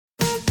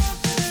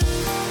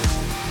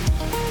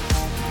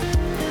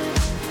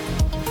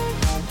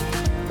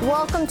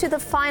Welcome to the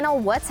final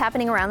What's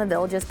Happening Around the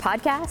Villages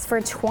podcast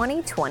for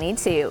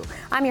 2022.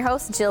 I'm your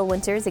host, Jill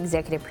Winters,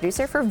 executive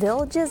producer for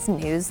Villages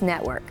News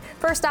Network.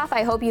 First off,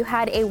 I hope you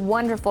had a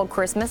wonderful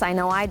Christmas. I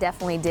know I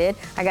definitely did.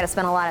 I got to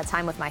spend a lot of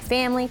time with my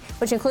family,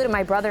 which included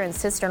my brother and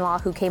sister-in-law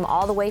who came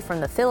all the way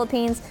from the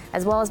Philippines,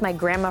 as well as my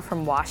grandma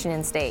from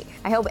Washington State.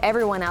 I hope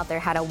everyone out there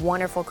had a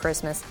wonderful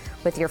Christmas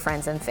with your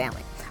friends and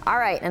family. All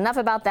right, enough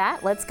about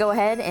that. Let's go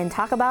ahead and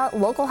talk about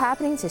local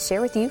happenings to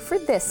share with you for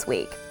this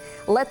week.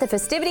 Let the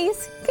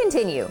festivities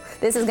continue.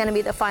 This is going to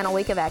be the final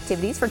week of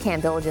activities for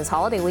Camp Villages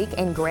Holiday Week,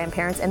 and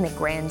grandparents and the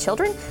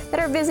grandchildren that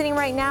are visiting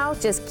right now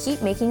just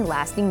keep making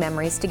lasting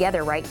memories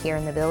together right here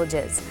in the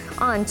Villages.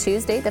 On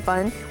Tuesday, the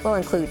fun will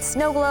include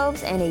snow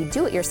globes and a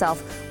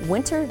do-it-yourself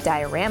winter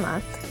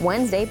diorama.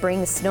 Wednesday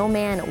brings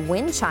snowman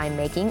wind chime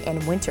making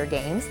and winter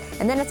games,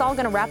 and then it's all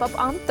going to wrap up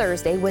on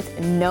Thursday with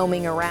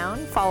gnoming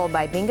around, followed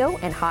by bingo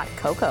and hot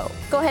cocoa.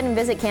 Go ahead and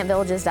visit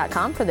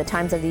campvillages.com for the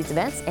times of these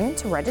events and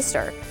to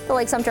register. The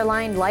Lake Sumter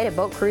Line lighted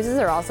boat cruises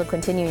are also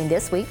continuing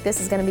this week. This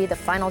is going to be the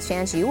final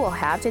chance you will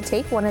have to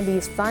take one of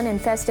these fun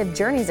and festive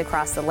journeys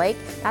across the lake.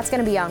 That's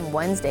going to be on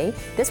Wednesday.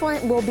 This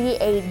one will be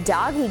a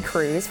doggy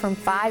cruise from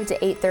 5 to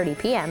 8:30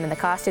 p.m. and the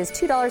cost is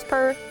 $2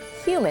 per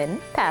human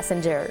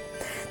passenger.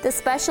 The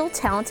Special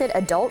Talented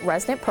Adult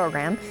Resident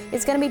Program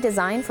is going to be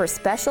designed for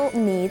special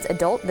needs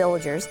adult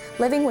villagers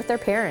living with their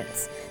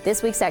parents.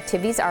 This week's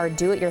activities are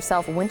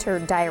do-it-yourself winter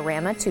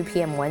diorama 2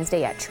 p.m.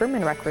 Wednesday at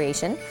Truman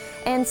Recreation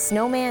and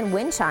snowman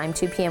wind chime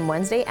 2 p.m.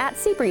 Wednesday at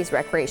Seabreeze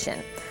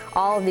Recreation.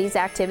 All of these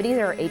activities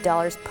are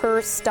 $8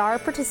 per star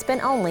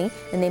participant only,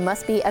 and they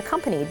must be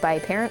accompanied by a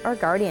parent or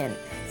guardian.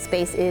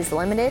 Space is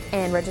limited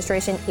and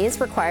registration is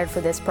required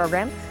for this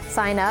program.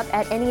 Sign up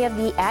at any of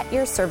the At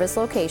Your Service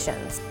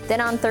locations.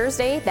 Then on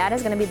Thursday, that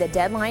is going to be the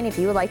deadline if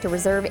you would like to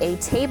reserve a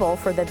table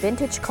for the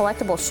Vintage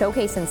Collectible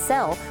Showcase and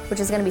Sell,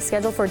 which is going to be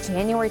scheduled for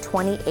January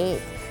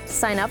 28th. To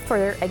sign up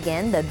for,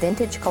 again, the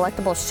Vintage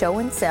Collectible Show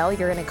and Sell,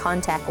 you're going to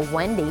contact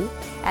Wendy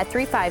at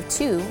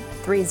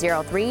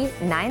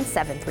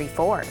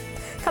 352-303-9734.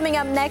 Coming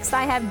up next,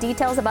 I have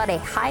details about a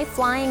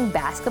high-flying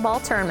basketball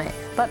tournament.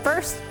 But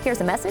first,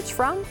 here's a message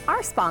from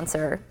our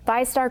sponsor.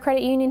 VHS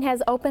Credit Union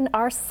has opened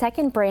our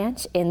second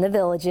branch in the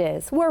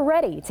Villages. We're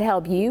ready to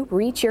help you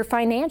reach your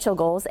financial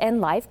goals and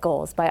life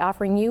goals by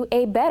offering you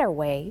a better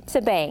way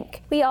to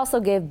bank. We also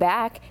give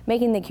back,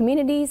 making the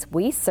communities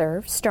we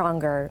serve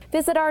stronger.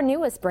 Visit our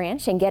newest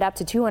branch and get up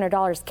to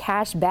 $200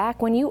 cash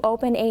back when you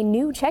open a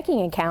new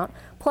checking account,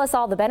 plus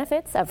all the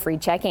benefits of free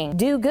checking.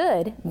 Do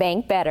good,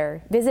 bank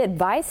better. Visit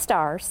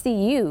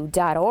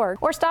VHStarCU.org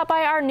or stop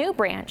by our new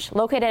branch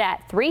located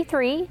at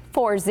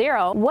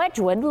 3340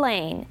 Wedgwood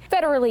Lane,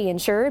 federally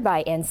insured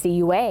by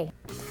NCUA.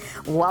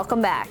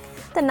 Welcome back.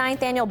 The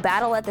 9th annual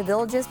Battle at the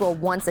Villages will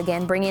once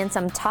again bring in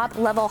some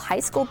top-level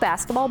high school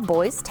basketball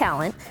boys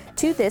talent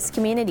to this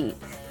community.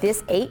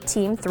 This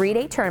 8-team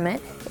 3-day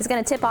tournament is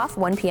going to tip off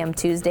 1 p.m.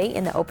 Tuesday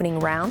in the opening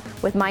round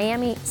with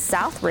Miami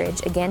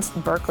Southridge against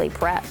Berkeley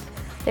Prep.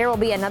 There will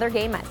be another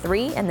game at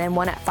 3 and then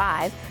one at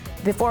 5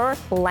 before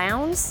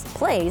Lowndes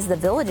plays the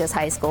Villages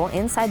High School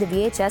inside the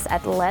VHS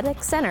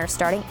Athletic Center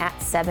starting at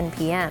 7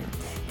 p.m.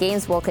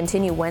 Games will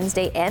continue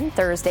Wednesday and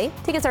Thursday.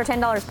 Tickets are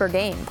 $10 per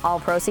game. All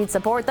proceeds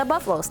support the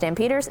Buffalo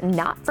Stampeders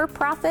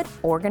not-for-profit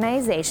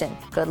organization.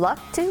 Good luck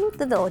to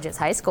the Villages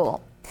High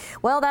School.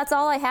 Well, that's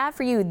all I have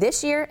for you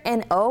this year,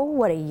 and oh,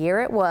 what a year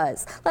it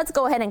was. Let's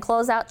go ahead and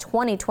close out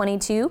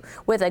 2022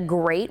 with a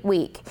great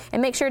week.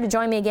 And make sure to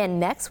join me again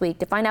next week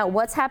to find out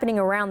what's happening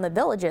around the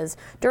Villages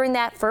during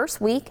that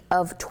first week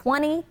of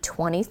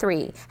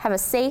 2023. Have a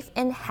safe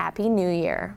and happy new year.